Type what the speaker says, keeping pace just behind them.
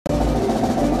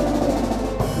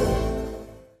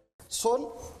ሶል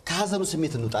ከሀዘኑ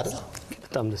ስሜት እንውጣ አይደል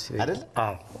በጣም ደስ ይላል አይደል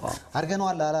አዎ አርገናው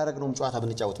አላረግነውም ጨዋታ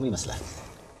ብንጫወት ምን ይመስላል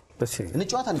ደስ ይላል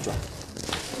እንጫወት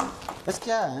እስኪ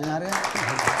አሪያ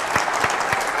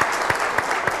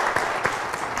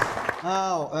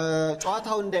አዎ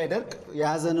ጨዋታው እንዳይደርቅ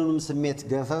የሀዘኑንም ስሜት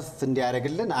ገፈፍ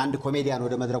እንዲያረግልን አንድ ኮሜዲያን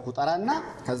ወደ መድረኩ ጠራና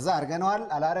ከዛ አርገናው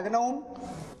አላረግነውም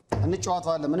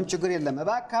እንጫወታለን ምንም ችግር የለም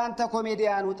እባክህ አንተ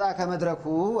ኮሜዲያን ውጣ ከመድረኩ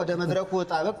ወደ መድረኩ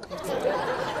ወጣ በቃ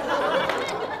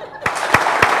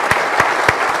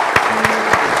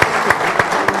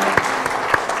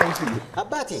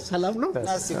አባቴ ሰላም ነው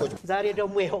ናስቆጭ ዛሬ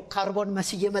ደግሞ ይሄው ካርቦን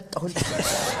መስዬ መጣሁ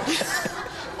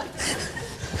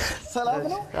ሰላም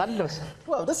ነው አለስ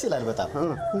ዋው ደስ ይላል በጣም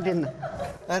እንዴና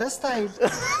ስታይል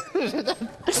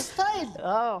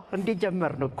አዎ እንዴ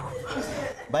ጀመርንኩ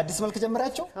በአዲስ መልክ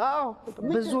ጀምራቸው አዎ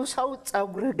ብዙ ሰው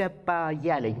ጸጉር ገባ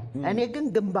ያለኝ እኔ ግን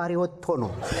ግንባሬ ወጥቶ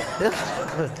ነው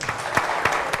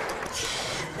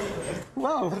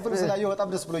ዋው ፍልፍል ስላየው በጣም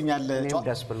ደስ ብሎኛል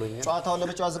ጨዋታውን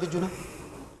ለመጫወት ዝግጁ ነው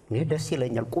እኔ ደስ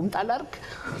ይለኛል ቁምጣ ላርክ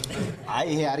አይ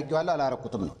ይሄ አርጌዋለሁ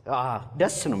አላረኩትም ነው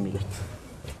ደስ ነው የሚለኝ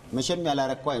መቼም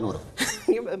ያላረኩ አይኖርም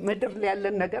ምድር ላይ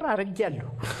ያለን ነገር አርጌያለሁ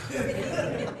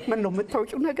ምን ነው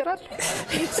የምታውቂው ነገር አለ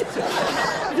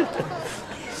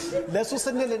ለሱ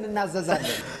ስንል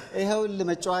እንናዘዛለን ይሄው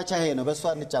ለመጫወቻ ይሄ ነው በሷ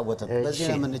እንጫወተም በዚህ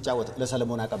ነው የምንጫወተው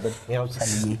ለሰለሞን አቀበል ያው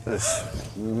ሰልይ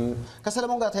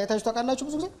ከሰለሞን ጋር ታይታችሁ ታውቃላችሁ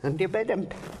ብዙ ጊዜ እንዴ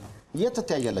በደንብ የት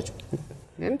ትታያላችሁ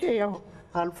እንዴ ያው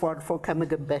አልፎ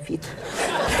ከምግብ በፊት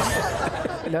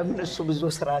ለምን እሱ ብዙ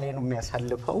ስራ ላይ ነው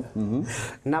የሚያሳልፈው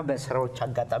እና በስራዎች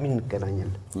አጋጣሚ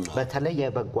እንገናኛለን በተለይ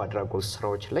የበጎ አድራጎት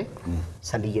ስራዎች ላይ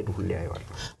ሰልየዱ ሁሉ ያያዋል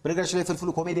በነገራችን ላይ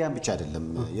ፍልፍሉ ኮሜዲያን ብቻ አይደለም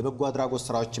የበጎ አድራጎት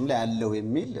ስራዎችም ላይ ያለው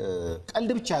የሚል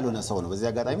ቀልድ ብቻ ያልሆነ ሰው ነው በዚህ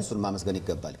አጋጣሚ እሱን ማመስገን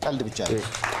ይገባል ቀልድ ብቻ ነው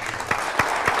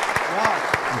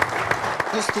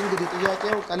እስቲ እንግዲህ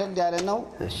ጥያቄው ቀለል ያለ ነው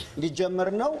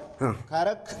ሊጀምር ነው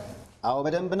ካረክ አው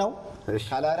በደንብ ነው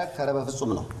ካላረክ ከረ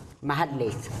በፍጹም ነው መሐል ላይ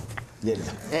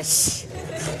የለም እሺ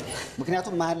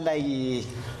ምክንያቱም መሐል ላይ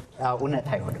እውነት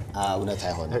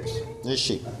አይሆንም እሺ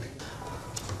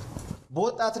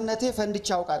በወጣትነቴ ፈንድቻ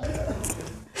አውቃለሁ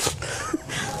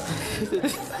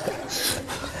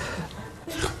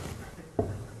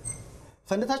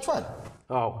ፈንድታችኋል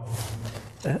አዎ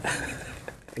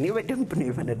እኔ በደንብ ነው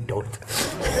የፈነዳሁት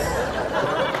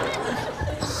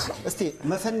እስቲ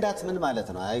መፈንዳት ምን ማለት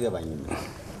ነው አይገባኝም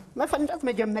መፈንዳት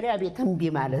መጀመሪያ ቤት እምቢ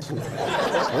ማለት ነው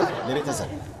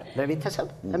ለቤተሰብ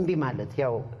እምቢ ማለት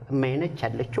ያው ማይነች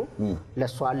አለችው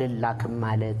ለሷ ልላክም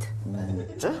ማለት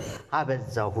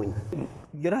አበዛሁኝ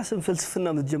የራስን ፍልስፍና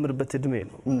የምትጀምርበት እድሜ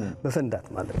ነው መፈንዳት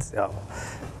ማለት ያው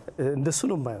እንደሱ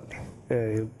ነው ማየው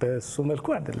በሱ መልኩ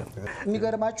አይደለም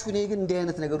የሚገርማችሁ እኔ ግን እንዲህ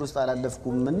አይነት ነገር ውስጥ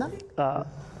አላለፍኩምና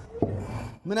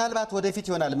ምናልባት ወደፊት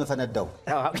ይሆናል መፈነዳው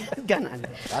ገና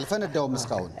አልፈነዳውም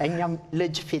እስካሁን እኛም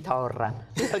ልጅ ፊት አወራን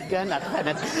ገና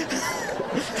አልፈነዳ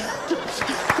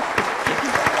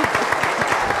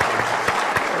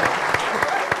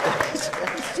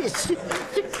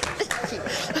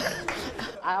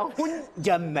አሁን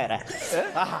ጀመረ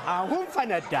አሁን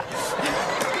ፈነዳ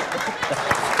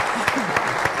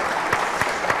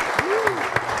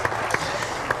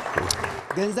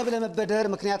ገንዘብ ለመበደር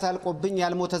ምክንያት አልቆብኝ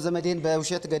ያልሞተ ዘመዴን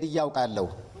በውሸት ገድያ አውቃለሁ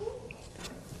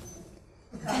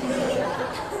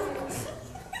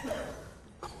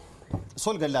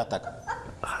ሶል ገላታክ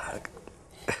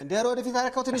እንዴሮ ወደፊት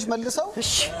አረከው ትንሽ መልሰው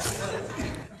እሺ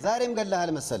ዛሬም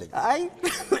ገላሃል መሰለኝ አይ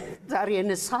ዛሬ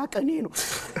እንሳቀኔ ነው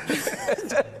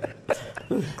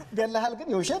ገላሃል ግን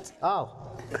የውሸት አዎ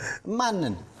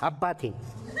ማንን አባቴ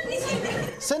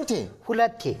ስንቴ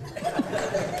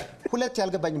ሁለት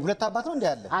ያልገባኝም ሁለት አባት ነው እንዴ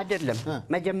ያለ አይደለም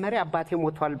መጀመሪያ አባቴ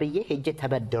ሞቷል በየ ሄጄ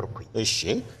ተበደርኩኝ እሺ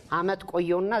አመት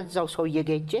ቆየውና እዛው ሰውዬ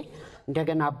ገጄ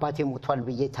እንደገና አባቴ ሞቷል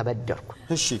በየ ተበደርኩ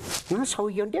እሺ እና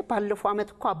ሰውዬው እንዴ ባለፈው አመት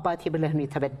እኮ አባቴ ብለህ ነው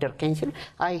የተበደርከኝ ሲል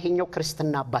አይ ይሄኛው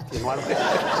ክርስትና አባቴ ነው አልኩ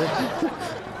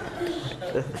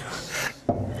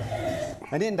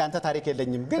እኔ እንዳንተ ታሪክ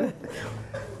የለኝም ግን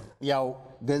ያው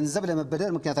ገንዘብ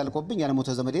ለመበደር ምክንያት አልቆብኝ ያልሞተ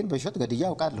ዘመዴን በውሸት ገድያ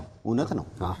አውቃለሁ እውነት ነው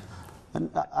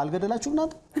አልገደላችሁም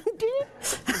እናንተ እንዴ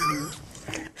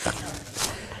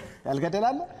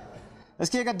ያልገደላለ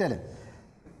እስኪ የገደለ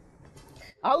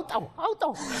አውጣው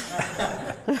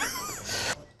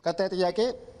ቀጣይ ጥያቄ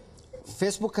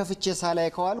ፌስቡክ ከፍቼ ሳላይ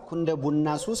ከዋልኩ እንደ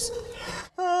ቡና ሱስ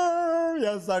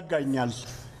ያዛጋኛል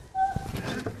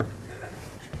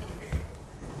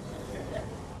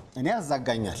እኔ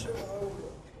ያዛጋኛል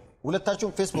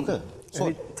ሁለታችሁም ፌስቡክ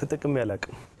ተጠቅሜ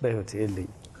ያላቅም በህይወት የለኝ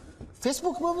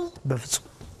ፌስቡክ በፍጹም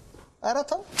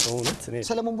አራታው እውነት እኔ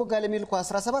ሰለሞን ቦጋለ የሚል እኮ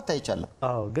 17 አይቻለሁ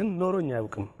አዎ ግን ኖሮኝ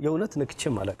አያውቅም የእውነት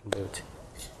ነክቼም አላቅም በህይወት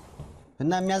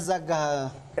እና የሚያዛጋ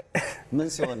ምን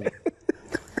ሲሆን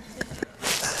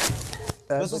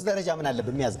በሶስት ደረጃ ምን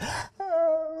አለብህ የሚያዝ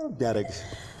ቢያረግ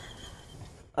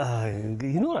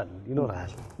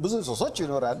ይኖራል ብዙ ሶሶች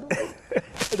ይኖራሉ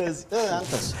ስለዚህ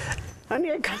አንተስ እኔ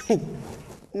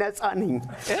ነፃ ነኝ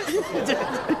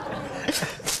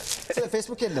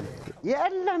ፌስቡክ የለም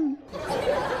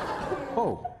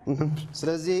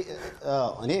ስለዚህ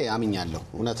እኔ አምኛለሁ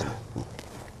እውነት ነው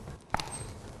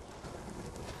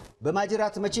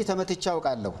በማጅራት መቼ ተመትቼ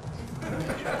አውቃለሁ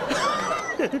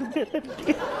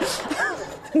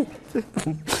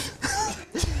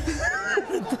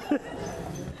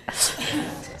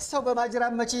ሰው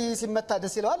በማጅራት መቼ ሲመታ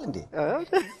ደስ ይለዋል እንዴ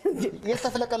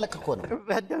የተፈለቀለክ እኮ ነው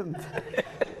በደም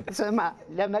ስማ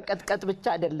ለመቀጥቀጥ ብቻ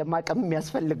አይደለም አቅም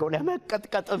የሚያስፈልገው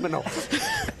ለመቀጥቀጥም ነው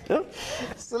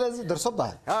ስለዚህ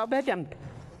ደርሶብሃል በደም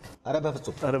ኧረ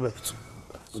በፍጹም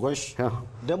ጎሽ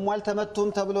ደሞ አልተመቱም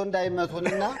ተብሎ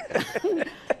እንዳይመቱንና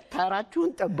ታራችሁን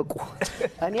ጠብቁ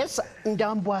እኔስ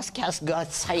እንዳምቦ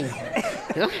አስኪያስጋሳይ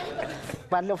ነው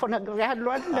ባለፈው ነግሬሃለሁ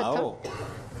አይደል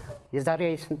የዛሬ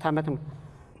ስንት ዓመት ነው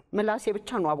ምላሴ ብቻ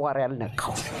ነው አቧራ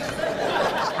ያልነካው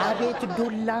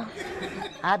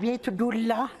አቤት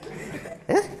ዱላ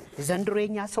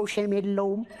ዘንድሮኛ ሰው ሼም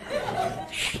የለውም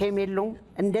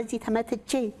እንደዚህ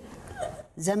ተመትቼ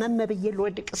ዘመን መብዬ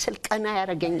ልወድቅ ስልቀና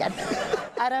ያረጋኛል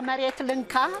አረ መሬት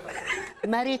ልንካ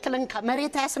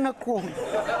መሬት ያስነኩም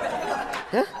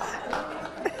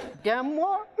ደሞ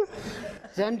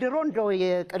ዘንድሮ እንደው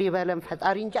የቅሪ በለም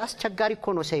ፈጣሪ እንጂ አስቸጋሪ እኮ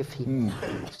ነው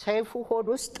ሰይፉ ሆድ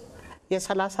ውስጥ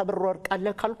የ30 ብር ወርቅ አለ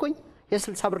ካልኩኝ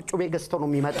የ60 ብር ጩቤ ገዝተው ነው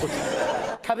የሚመጡት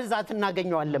ከብዛት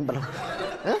እናገኘዋለን ብለው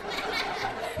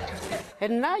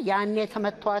እና ያኔ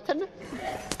ተመቷትን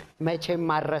መቼም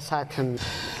ማረሳትን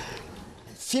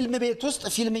ፊልም ቤት ውስጥ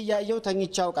ፊልም ያየው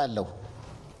ተኝቼ አውቃለሁ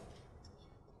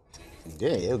እንዴ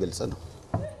ይሄው ግልጽ ነው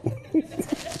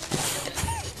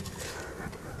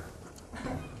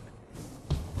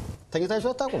ተኝታችሁ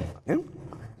አታውቁም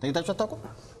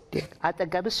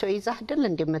አጠገብ ሰው ይዛህ አይደል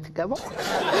እንደምትገባው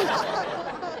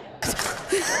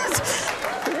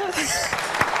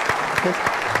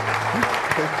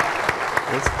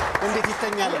እንዴት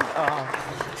ይተኛል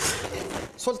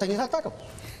ሶል ተኝታ አታውቅም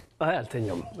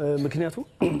አልተኛም ምክንያቱም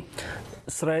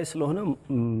ስራዬ ስለሆነ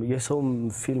የሰውም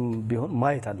ፊልም ቢሆን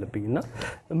ማየት አለብኝና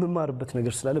የምማርበት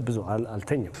ነገር ስላለ ብዙ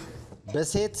አልተኛም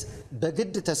በሴት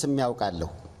በግድ ተስሜ ያውቃለሁ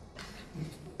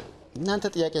እናንተ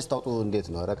ጥያቄ ስታውጡ እንዴት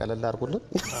ነው ረቀለል አርጉልን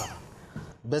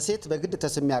በሴት በግድ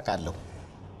ተስሜ ያውቃለሁ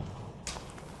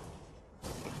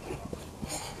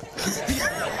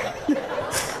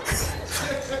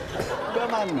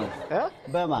በማን ነው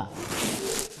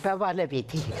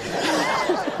በባለቤቴ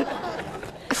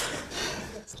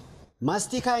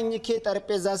ማስቲካኝኬ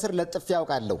ጠረጴዛ ስር ለጥፍ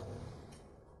ያውቃለሁ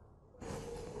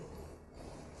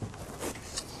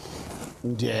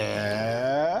እንዴ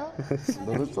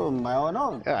በሩጾ ማይሆነው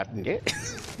እንዴ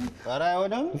ኧረ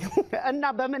አይሆንም እና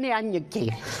በምን ያኝኬ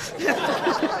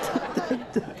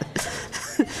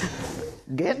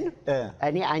ግን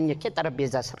እኔ አኝኬ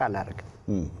ጠረጴዛ ስር አላረግም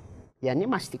ያኔ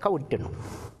ማስቲካ ውድ ነው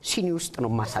ሲኒ ውስጥ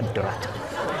ነው ማሳደራት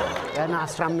ያና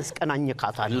 15 ቀን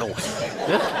አኝካታለሁ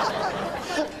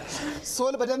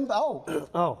ሶል በደንብ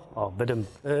አዎ በደንብ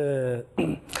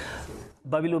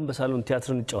ባቢሎን በሳሎን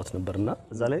ቲያትርን ይጫወት ነበርና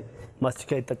እዛ ላይ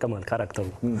ማስቲካ ይጠቀማል ካራክተሩ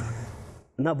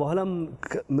እና በኋላም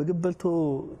ምግብ በልቶ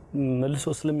መልሶ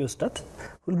ስለሚወስዳት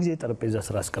ሁሉ ጊዜ ጠረጴዛ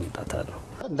ስራ አስቀምጣታለሁ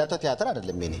እንዳታ ቲያትር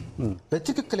አይደለም እኔ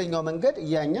በትክክለኛው መንገድ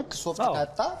ያኛክ ሶፍት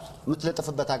ካጣ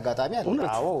ምትለጥፍበት አጋጣሚ አለ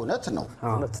እውነት ነው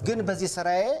ግን በዚህ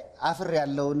ስራዬ አፍር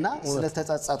ያለውና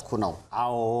ስለተጸጸትኩ ነው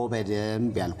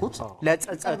በደንብ ያልኩት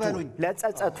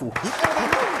ለጸጸቱ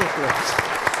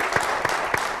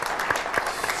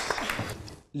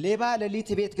ሌባ ለሊት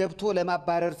ቤት ገብቶ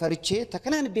ለማባረር ፈርቼ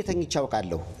ተከናንቤ ተኝቼ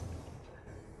አውቃለሁ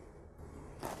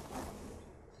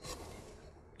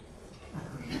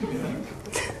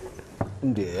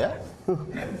እንዴ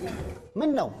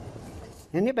ምን ነው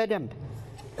እኔ በደንብ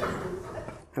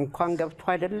እንኳን ገብቶ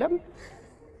አይደለም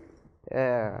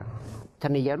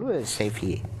ተነያሉ ሰይፊ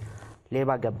ሌባ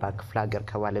ገባ ክፍለ ሀገር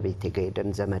ከባለቤቴ ጋር ሄደን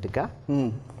ዘመድ ጋር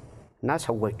እና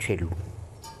ሰዎች የሉ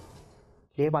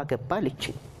ሌባ ገባ ልጅ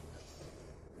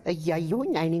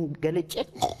እያየሁኝ አይኔን ገለጨ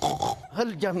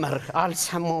ህል ጀመር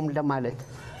አልሰማውም ለማለት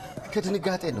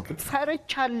ከድንጋጤ ነው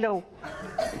ፈርቻለሁ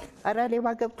አረ ሌባ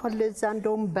ገብቷል እዛ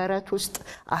እንደውም በረት ውስጥ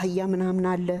አህያ ምናምን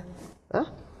አለ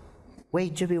ወይ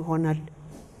ጅብ ይሆናል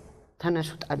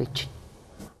ተነሱ ጣለች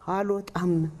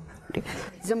አልወጣም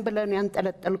ዝም ብለን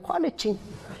ያንጠለጠልኩ አለችኝ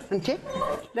እንዴ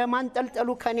ለማንጠልጠሉ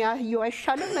ከኔ አህያው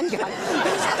አይሻልም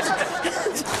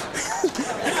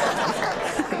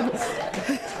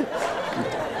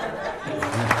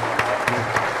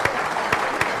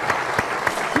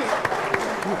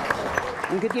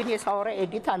እንዴ እንግዲህ እኔ ሳወራ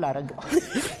ኤዲት አላረግም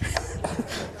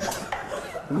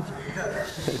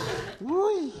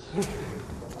ውይ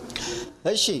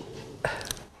እሺ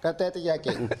ቀጣይ ጥያቄ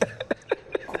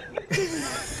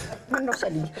ምን ነው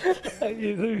ሰልይ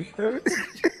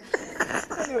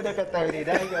ወደ ቀጣዩ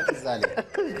ዳይጋ ተዛለ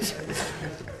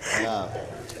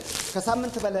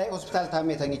ከሳምንት በላይ ሆስፒታል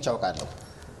ታሜ ተኝቻው ቃለሁ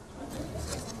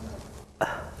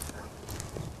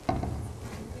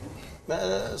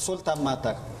ሱልጣን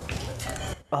ማታክ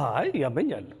አይ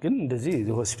ያመኛል ግን እንደዚህ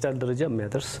ሆስፒታል ደረጃ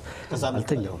የሚያደርስ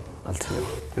አልተኛው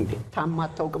እንዴ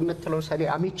ታማታው ቅምትለው ሰሊ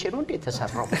አሚቼ ነው እንዴ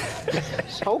ተሰራው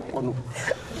ሰው ቆኑ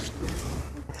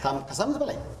ከሳምንት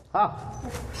በላይ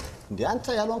እንዴ አንተ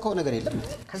ያልሆንከው ነገር የለም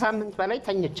ከሳምንት በላይ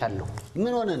ተኝቻለሁ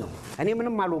ምን ሆነ ነው እኔ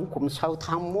ምንም አልሆንኩም ሰው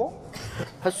ታሞ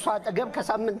እሷ አጠገብ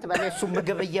ከሳምንት በላይ እሱ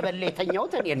ምግብ እየበላ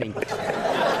የተኛውት እኔ ነኝ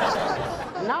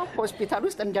እና ሆስፒታል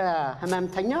ውስጥ እንደ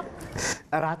ህመምተኛ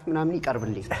እራት ምናምን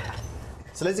ይቀርብልኝ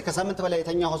ስለዚህ ከሳምንት በላይ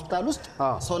የተኛ ሆስፒታል ውስጥ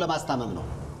ሰው ለማስታመም ነው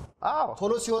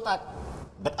ቶሎ ሲወጣ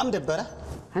በጣም ደበረ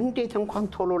እንዴት እንኳን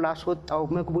ቶሎ ላስወጣው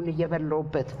ምግቡን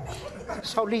እየበላውበት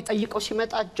ሰው ሊጠይቀው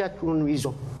ሲመጣ እጃችሁን ይዞ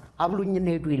አብሉኝ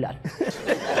እንሄዱ ይላል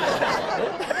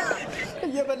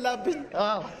እየበላብኝ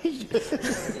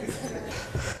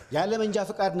ያለ መንጃ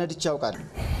ፍቃድ ነድቼ ያውቃለሁ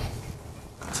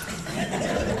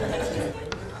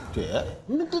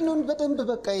ምንድነው በደንብ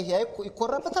በቃ ይሄ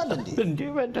ይኮራበታል እንዴ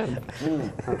በደንብ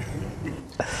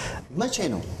መቼ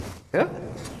ነው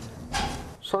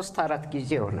 3-4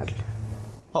 ጊዜ ይሆናል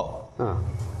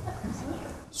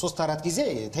 3-4 ጊዜ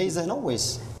ተይዘህ ነው ወይስ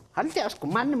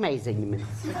አልተያዝኩም ማንንም አይዘኝም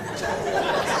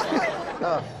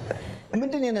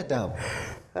ምንድን የነዳው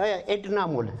ኤድና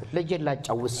ሞል ለጀላ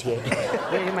ጫውስ ይሄድ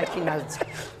የመኪና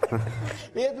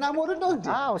ኤድና ሞል ነው እንዴ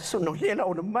እሱ ነው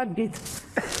ሌላውንማ እንዴት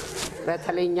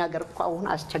በተለይኛ ሀገር እኮ አሁን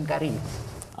አስቸጋሪ ነው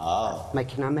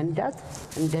መኪና መንዳት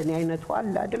እንደኔ አይነቱ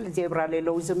አለ አይደል ዜብራ ላይ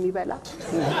ለውዝም ይበላ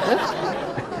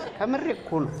ከምሬ እኮ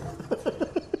ነው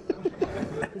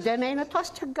እንደኔ አይነቱ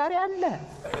አስቸጋሪ አለ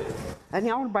እኔ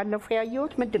አሁን ባለፈው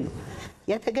ያየሁት ምንድነው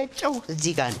የተገጨው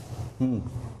እዚህ ጋር ነው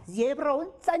ዜብራው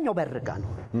እዛኛው በርጋ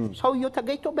ነው ሰውየው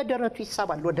ተገጭቶ በደረቱ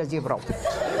ይሳባል ወደ ዜብራው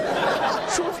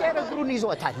ሹፌር እግሩን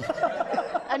ይዞታል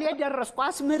እኔ ደረስኩ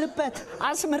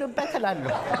አስምርበት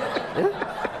እላለሁ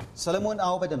ሰለሞን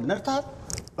በደንብ ነርታል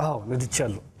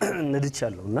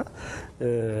ነድቻለሁና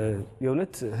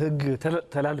የእውነት ህግ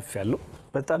ተላልፌያለሁ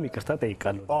በጣም ይቅርታ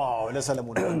ጠይቃለሁ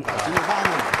ለሰለሞን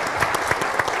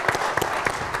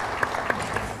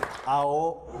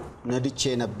ነድቼ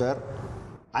ነበር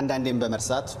አንዳንዴም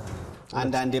በመርሳት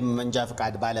አንዳንዴም መንጃ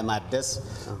ፍቃድ ባለማደስ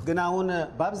ግን አሁን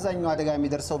በአብዛኛው አደጋ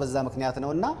የሚደርሰው በዛ ምክንያት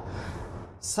ነውና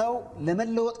ሰው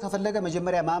ለመለወጥ ከፈለገ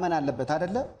መጀመሪያ ማመን አለበት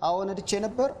አይደለ ነድቼ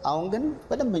ነበር አሁን ግን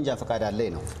በደንብ መንጃ ፍቃድ አለኝ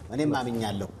ነው እኔም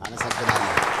አምኛለሁ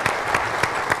አመሰግናለሁ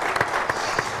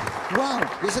ዋው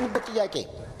የስንብት ጥያቄ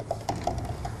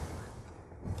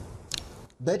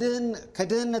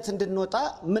ከድህነት እንድንወጣ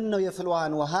ምን ነው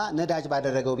የፍልዋን ውሃ ነዳጅ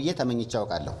ባደረገው ብዬ ተመኝቼ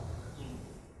አውቃለሁ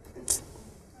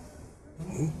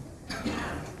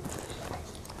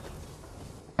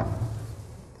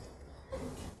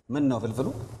ምን ነው ፍልፍሉ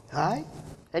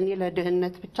እኔ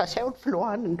ለድህነት ብቻ ሳይሆን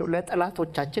ፍልዋን እንደው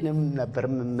ለጠላቶቻችንም ነበር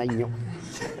የምመኘው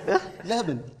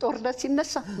ለምን ጦርነት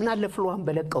ሲነሳ ምን አለ ፍልዋን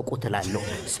በለቀቁ ትላለሁ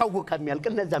ሰው ከሚያልቅ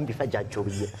እነዛም ቢፈጃቸው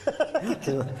ብዬ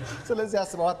ስለዚህ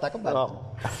አስበው አታውቅም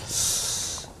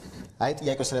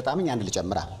ጥያቄው ስለጣመኝ አንድ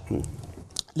ልጨምራ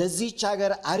ለዚህች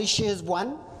ሀገር አሪሽ ህዝቧን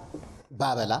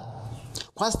ባበላ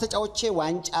ኳስ ተጫውቼ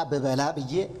ዋንጫ በበላ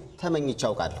ብዬ ተመኝቼ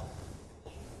አውቃለሁ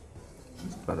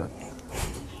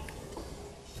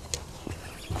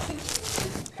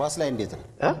ኳስ ላይ እንዴት ነው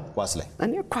ኳስ ላይ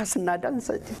እኔ ኳስና ዳንስ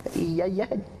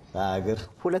ያያህል አገር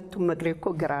ሁለቱም እግሬ እኮ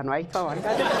ግራ ነው አይተዋል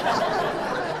አይደል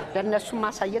ለነሱ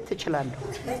ማሳየት ትችላለህ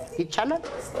ይቻላል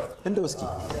እንደው እስኪ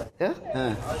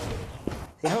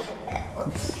ይሄው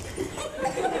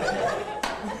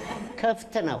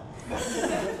ከፍት ነው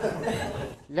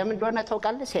ለምን እንደሆነ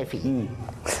ታውቃለህ ሰይፊ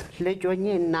ልጆኜ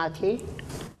እናቴ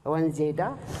ወንዜዳ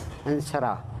እንስራ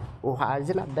ውሃ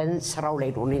አዝላ በእንስራው ላይ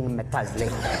ነው እኔን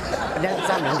የምታዝለኝ ለዛ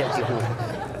ነው እንደዚህ ሆነ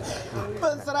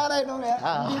በእንስራ ላይ ነው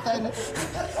እንዴት አይነት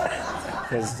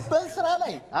በእንስራ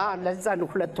ላይ ለዛ ነው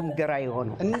ሁለቱም ግራ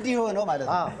የሆነው እንዲህ ሆነው ማለት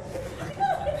ነው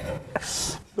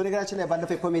በነገራችን ላይ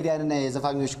ባለፈው ኮሜዲያንና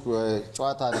የዘፋኞች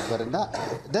ጨዋታ ነበርና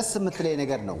ደስ የምትለኝ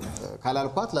ነገር ነው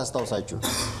ካላልኳት ላስታውሳችሁ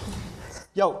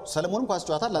ያው ሰለሞንም ኳስ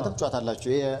ጨዋታ ላንተም ጨዋታ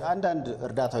አላችሁ አንዳንድ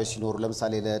እርዳታዎች ሲኖሩ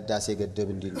ለምሳሌ ለዳሴ ገደብ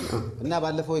እና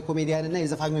ባለፈው የኮሜዲያንና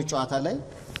የዘፋኞች ጨዋታ ላይ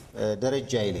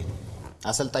ደረጃ አይሌ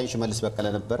አሰልጣኝ ሽመልስ በቀለ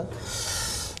ነበር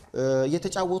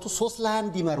እየተጫወቱ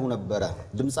 3-1 ይመሩ ነበር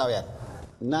ድምጻውያን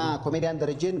እና ኮሜዲያን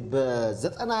ደረጀን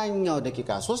በ90ኛው ደቂቃ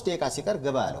 3 ደቂቃ ሲቀር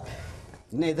ገባ አለው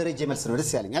እና የደረጀ መልስ ነው ደስ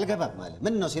ያለኝ አልገባም ማለት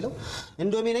ምን ነው ሲለው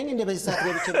እንዶሚ ነኝ እንደ በዚህ ሰዓት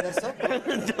ገብቼ የምደርሰው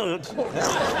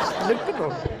ልክ ነው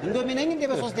እንዶሚ ነኝ እንደ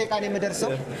በ3 ደቂቃ ነው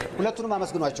የምደርሰው ሁለቱንም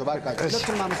አመስግኗቸው ባልካቸው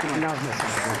ሁለቱንም አመስግኗቸው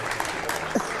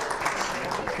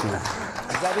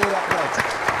እግዚአብሔር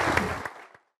ያክብራችሁ